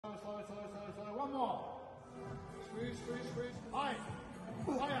Squeeze, squeeze, squeeze. High.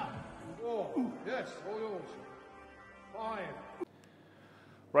 Higher. 4. Yes, all yours. 5.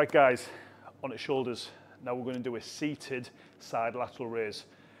 Right guys, on its shoulders. Now we're going to do a seated side lateral raise.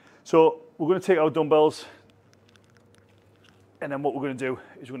 So we're going to take our dumbbells, and then what we're going to do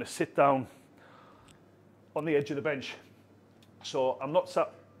is we're going to sit down on the edge of the bench. So I'm not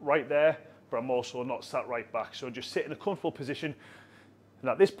sat right there, but I'm also not sat right back. So just sit in a comfortable position. And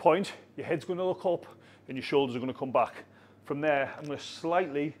at this point, your head's going to look up and your shoulders are going to come back. From there, I'm going to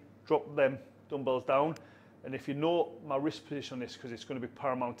slightly drop them dumbbells down. And if you know my wrist position on this, because it's going to be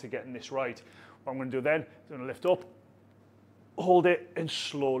paramount to getting this right, what I'm going to do then, I'm going to lift up, hold it, and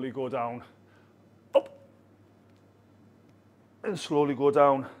slowly go down. Up, and slowly go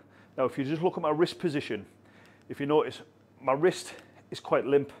down. Now, if you just look at my wrist position, if you notice, my wrist is quite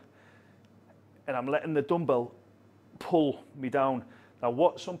limp, and I'm letting the dumbbell pull me down. Now,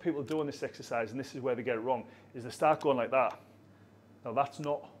 what some people do on this exercise, and this is where they get it wrong, is they start going like that. Now, that's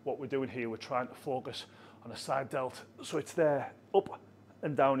not what we're doing here. We're trying to focus on a side delt. So it's there, up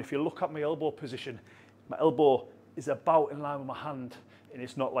and down. If you look at my elbow position, my elbow is about in line with my hand, and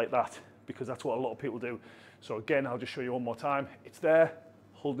it's not like that, because that's what a lot of people do. So again, I'll just show you one more time. It's there,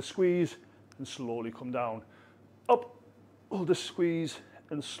 hold the squeeze, and slowly come down. Up, hold the squeeze,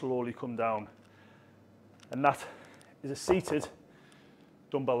 and slowly come down. And that is a seated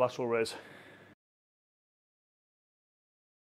dumbbell lateral raise.